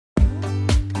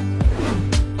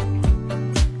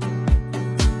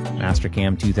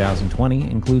Mastercam 2020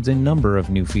 includes a number of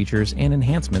new features and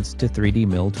enhancements to 3D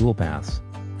mill toolpaths.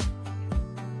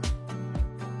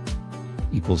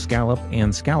 Equal scallop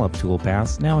and scallop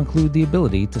toolpaths now include the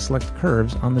ability to select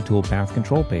curves on the toolpath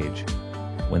control page.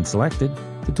 When selected,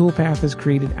 the toolpath is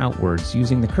created outwards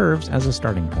using the curves as a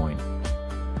starting point.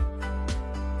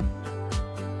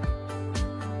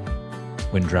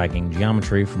 When dragging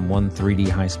geometry from one 3D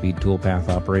high-speed toolpath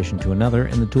operation to another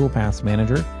in the Toolpaths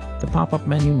Manager, the pop-up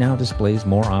menu now displays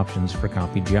more options for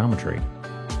copied geometry.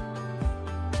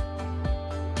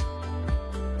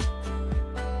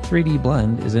 3D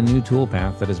Blend is a new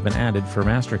toolpath that has been added for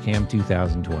Mastercam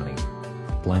 2020.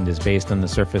 Blend is based on the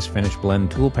Surface Finish Blend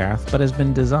toolpath but has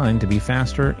been designed to be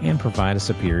faster and provide a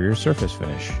superior surface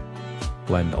finish.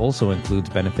 Blend also includes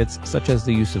benefits such as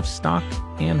the use of stock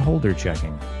and holder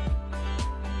checking.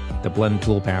 The Blend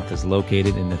toolpath is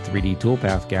located in the 3D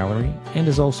Toolpath Gallery and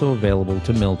is also available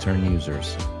to mill turn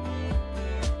users.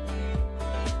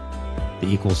 The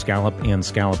Equal Scallop and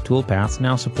Scallop toolpaths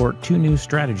now support two new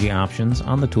strategy options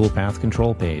on the toolpath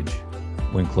control page.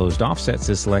 When closed offsets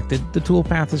is selected, the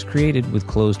toolpath is created with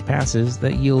closed passes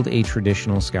that yield a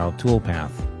traditional scallop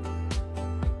toolpath.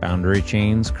 Boundary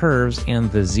chains, curves,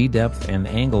 and the Z-depth and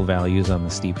angle values on the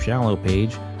steep-shallow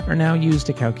page are now used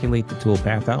to calculate the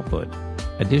toolpath output.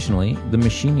 Additionally, the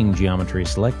machining geometry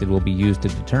selected will be used to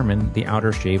determine the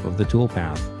outer shape of the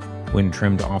toolpath. When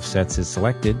trimmed offsets is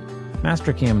selected,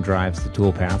 Mastercam drives the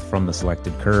toolpath from the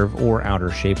selected curve or outer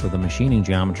shape of the machining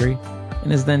geometry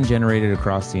and is then generated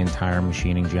across the entire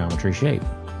machining geometry shape.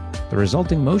 The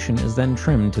resulting motion is then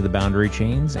trimmed to the boundary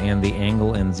chains and the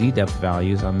angle and Z-depth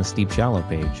values on the steep-shallow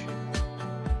page.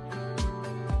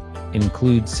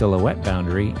 Include Silhouette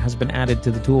Boundary has been added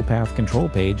to the toolpath control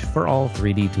page for all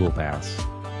 3D toolpaths.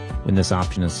 When this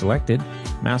option is selected,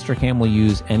 Mastercam will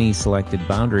use any selected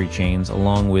boundary chains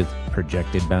along with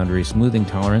projected boundary smoothing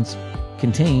tolerance,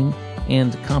 contain,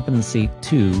 and compensate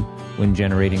to when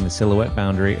generating the silhouette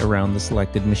boundary around the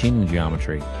selected machining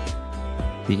geometry.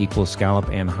 The Equal Scallop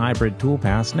and Hybrid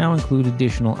toolpaths now include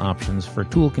additional options for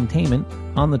tool containment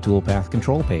on the toolpath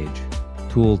control page.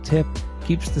 Tool Tip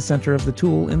keeps the center of the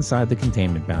tool inside the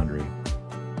containment boundary.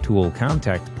 Tool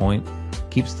Contact Point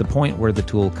keeps the point where the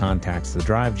tool contacts the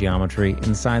drive geometry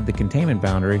inside the containment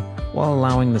boundary while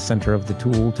allowing the center of the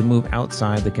tool to move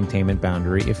outside the containment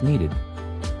boundary if needed.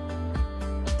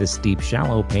 The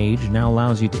Steep-Shallow page now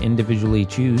allows you to individually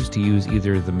choose to use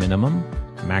either the minimum,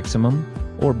 maximum,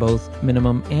 or both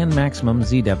minimum and maximum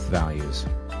Z-depth values.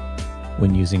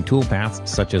 When using toolpaths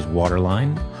such as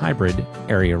Waterline, Hybrid,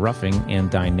 Area Roughing, and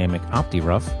Dynamic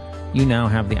OptiRough, you now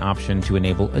have the option to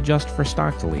enable Adjust for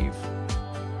Stock to Leave.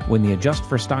 When the Adjust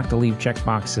for Stock to Leave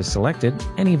checkbox is selected,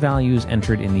 any values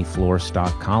entered in the Floor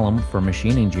Stock column for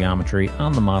machining geometry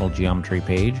on the Model Geometry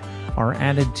page are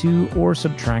added to or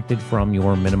subtracted from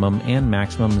your minimum and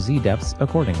maximum Z-depths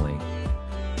accordingly.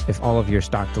 If all of your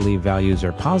stock to leave values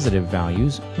are positive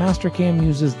values, Mastercam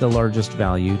uses the largest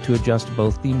value to adjust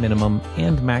both the minimum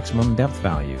and maximum depth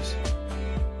values.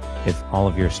 If all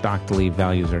of your stock to leave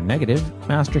values are negative,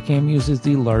 Mastercam uses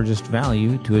the largest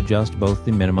value to adjust both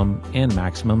the minimum and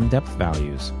maximum depth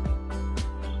values.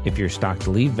 If your stock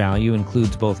to leave value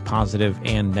includes both positive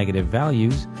and negative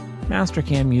values,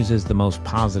 Mastercam uses the most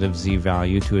positive Z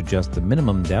value to adjust the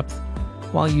minimum depth,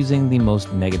 while using the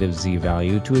most negative Z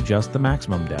value to adjust the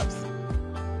maximum depth.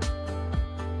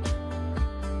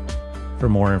 For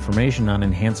more information on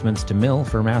enhancements to mill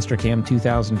for Mastercam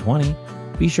 2020,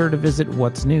 be sure to visit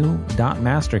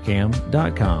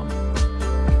what'snew.mastercam.com.